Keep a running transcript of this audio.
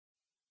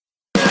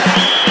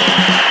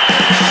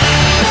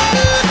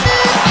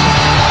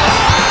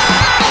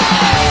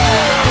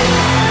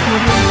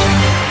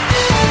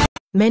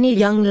Many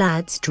young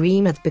lads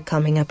dream of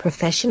becoming a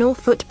professional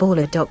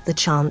footballer. The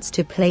chance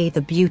to play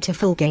the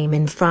beautiful game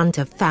in front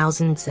of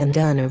thousands and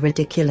earn a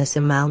ridiculous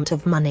amount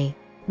of money.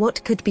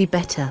 What could be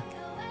better?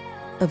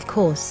 Of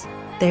course,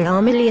 there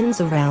are millions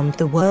around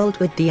the world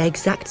with the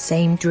exact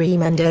same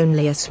dream, and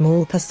only a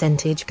small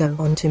percentage go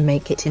on to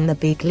make it in the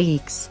big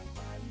leagues.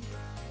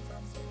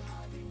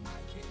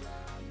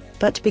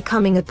 But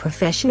becoming a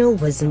professional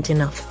wasn't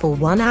enough for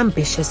one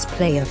ambitious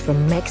player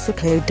from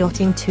Mexico.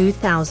 In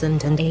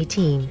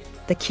 2018,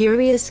 the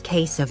curious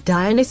case of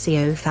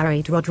Dionicio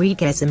Farid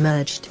Rodriguez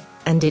emerged,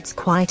 and it's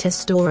quite a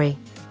story.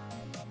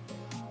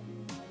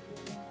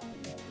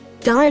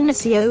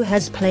 Dionicio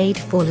has played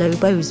for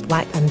Lobos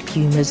WAC and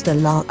Pumas de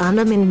la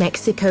UNAM in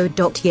Mexico.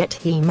 Yet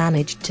he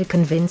managed to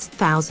convince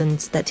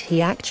thousands that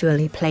he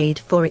actually played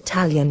for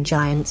Italian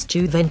giants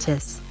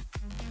Juventus.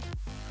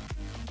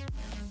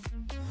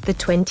 The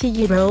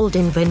 20-year-old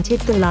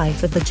invented the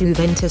life of the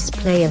Juventus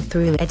player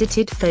through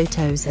edited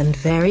photos and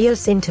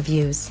various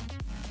interviews.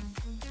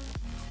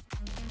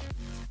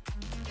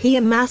 He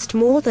amassed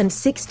more than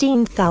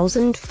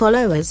 16,000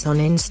 followers on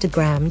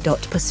Instagram.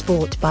 Per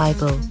Sport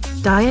Bible,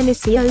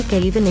 Dionicio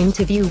gave an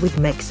interview with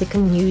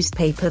Mexican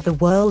newspaper The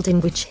World in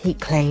which he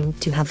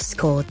claimed to have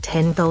scored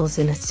 10 goals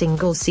in a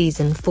single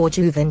season for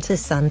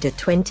Juventus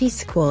under-20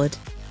 squad,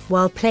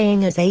 while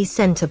playing as a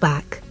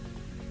centre-back.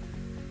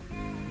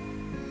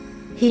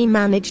 He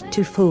managed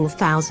to fool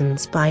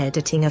thousands by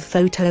editing a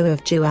photo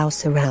of Joao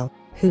Sorrell,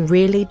 who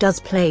really does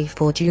play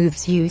for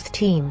Juve's youth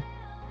team.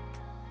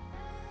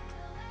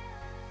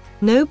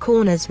 No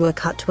corners were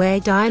cut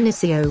where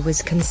Dionicio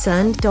was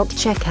concerned.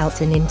 Check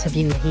out an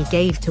interview he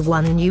gave to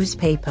one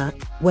newspaper,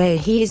 where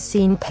he is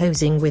seen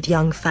posing with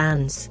young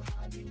fans.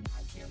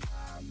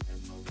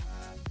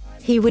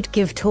 He would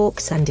give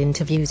talks and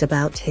interviews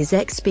about his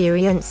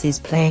experiences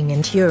playing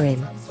in Turin,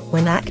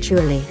 when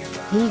actually,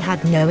 he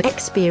had no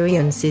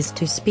experiences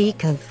to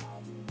speak of.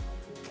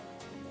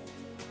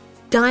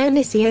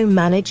 Dionicio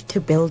managed to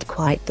build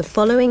quite the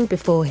following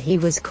before he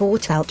was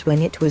caught out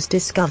when it was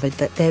discovered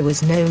that there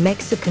was no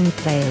Mexican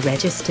player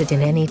registered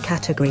in any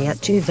category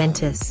at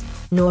Juventus,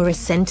 nor a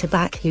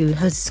centre-back who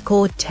has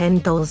scored 10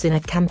 goals in a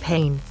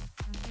campaign.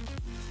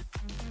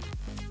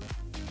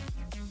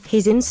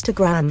 His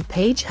Instagram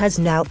page has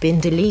now been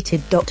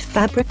deleted.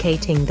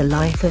 Fabricating the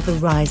life of a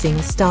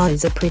rising star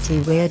is a pretty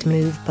weird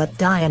move, but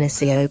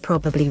Dionicio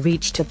probably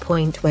reached a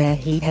point where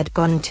he had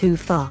gone too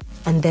far,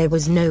 and there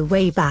was no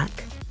way back.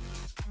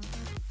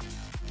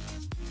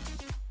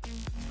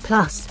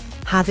 Plus,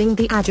 having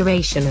the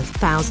adoration of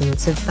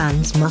thousands of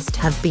fans must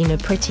have been a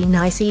pretty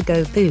nice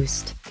ego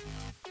boost.